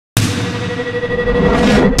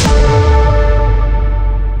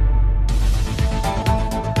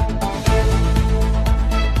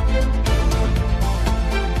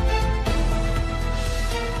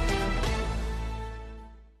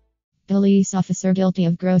Police officer guilty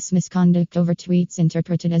of gross misconduct over tweets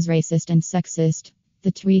interpreted as racist and sexist.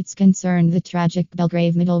 The tweets concerned the tragic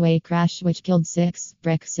Belgrave Middleway crash which killed 6,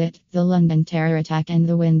 Brexit, the London terror attack and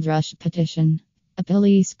the Windrush petition. A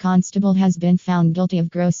police constable has been found guilty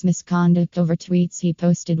of gross misconduct over tweets he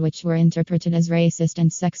posted which were interpreted as racist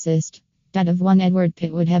and sexist. That of one Edward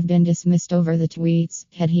Pitt would have been dismissed over the tweets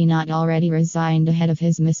had he not already resigned ahead of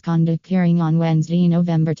his misconduct hearing on Wednesday,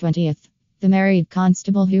 November 20th. The married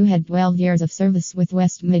constable, who had 12 years of service with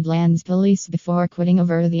West Midlands Police before quitting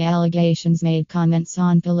over the allegations, made comments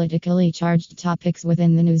on politically charged topics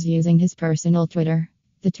within the news using his personal Twitter.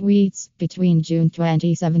 The tweets, between June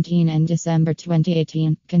 2017 and December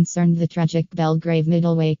 2018, concerned the tragic Belgrave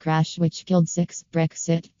Middleway crash which killed 6,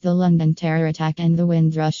 Brexit, the London terror attack and the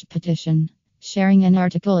Windrush petition. Sharing an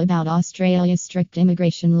article about Australia's strict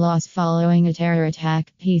immigration laws following a terror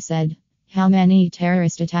attack, he said, "How many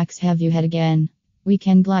terrorist attacks have you had again? We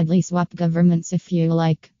can gladly swap governments if you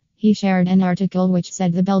like." He shared an article which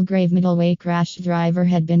said the Belgrave Middleway crash driver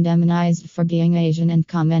had been demonized for being Asian and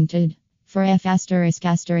commented, "For F***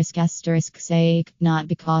 sake, not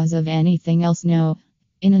because of anything else, no."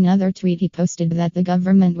 In another tweet he posted that the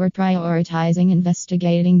government were prioritizing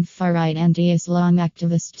investigating far-right anti-Islam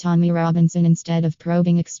activist Tommy Robinson instead of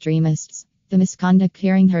probing extremists. The misconduct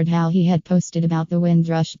hearing heard how he had posted about the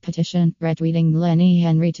Windrush petition, retweeting Lenny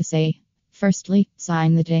Henry to say, "Firstly,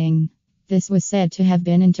 sign the ding." This was said to have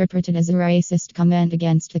been interpreted as a racist comment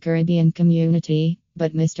against the Caribbean community,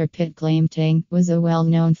 but Mr. Pitt claimed ting was a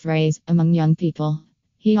well-known phrase among young people.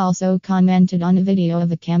 He also commented on a video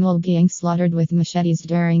of a camel being slaughtered with machetes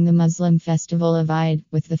during the Muslim festival of Eid,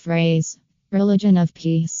 with the phrase, "Religion of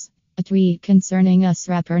peace." A tweet concerning US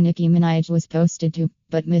rapper Nicki Minaj was posted too,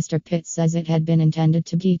 but Mr. Pitt says it had been intended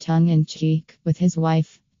to be tongue-in-cheek with his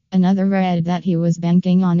wife. Another read that he was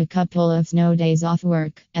banking on a couple of snow days off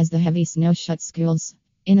work, as the heavy snow shut schools.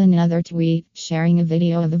 In another tweet, sharing a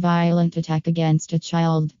video of a violent attack against a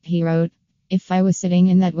child, he wrote, "If I was sitting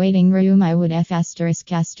in that waiting room I would F***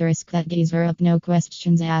 that geezer up, no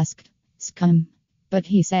questions asked. Scum." But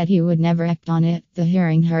he said he would never act on it, the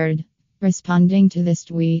hearing heard. Responding to this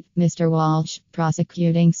tweet, Mr. Walsh,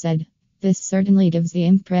 prosecuting, said, "This certainly gives the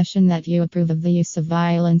impression that you approve of the use of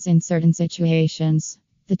violence in certain situations."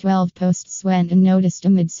 The 12 posts went unnoticed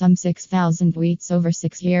amid some 6,000 tweets over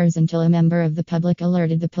 6 years until a member of the public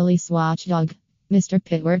alerted the police watchdog. Mr.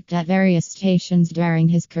 Pitt worked at various stations during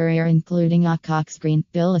his career, including Cox Green,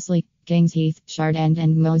 Billesley, Kings Heath, Shardend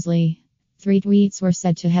and Moseley. 3 tweets were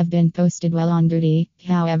said to have been posted while on duty,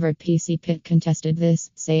 however PC Pitt contested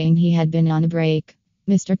this, saying he had been on a break.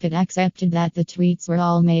 Mr. Pitt accepted that the tweets were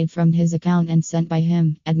all made from his account and sent by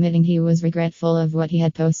him, admitting he was regretful of what he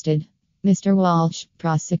had posted. Mr. Walsh,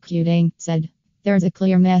 prosecuting, said, "There's a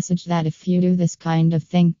clear message that if you do this kind of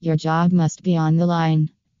thing, your job must be on the line."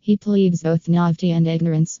 He pleads both naivety and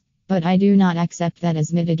ignorance, but I do not accept that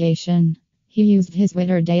as mitigation. He used his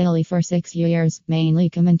Twitter daily for 6 years, mainly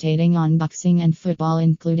commentating on boxing and football,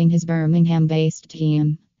 including his Birmingham-based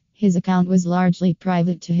team. His account was largely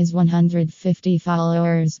private to his 150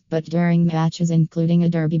 followers, but during matches including a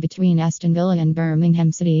derby between Aston Villa and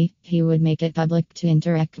Birmingham City, he would make it public to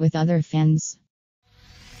interact with other fans.